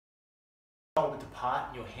shoulder width apart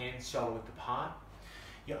and your hands shoulder width apart.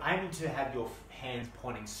 You're aiming to have your hands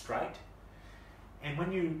pointing straight. And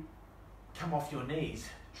when you come off your knees,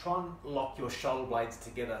 try and lock your shoulder blades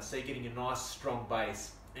together so you're getting a nice strong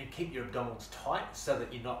base, and keep your abdominals tight so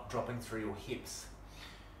that you're not dropping through your hips.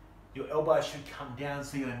 Your elbows should come down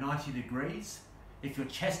so you're 90 degrees. If your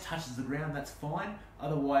chest touches the ground, that's fine.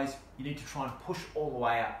 Otherwise, you need to try and push all the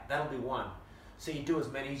way up. That'll be one. So you do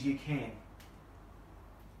as many as you can.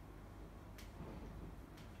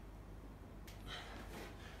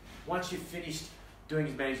 Once you've finished doing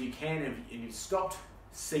as many as you can and you've stopped,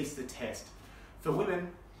 cease the test. For women,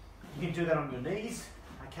 you can do that on your knees,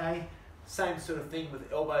 okay? Same sort of thing with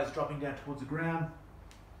elbows dropping down towards the ground.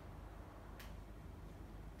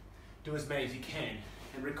 Do as many as you can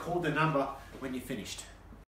and record the number when you're finished.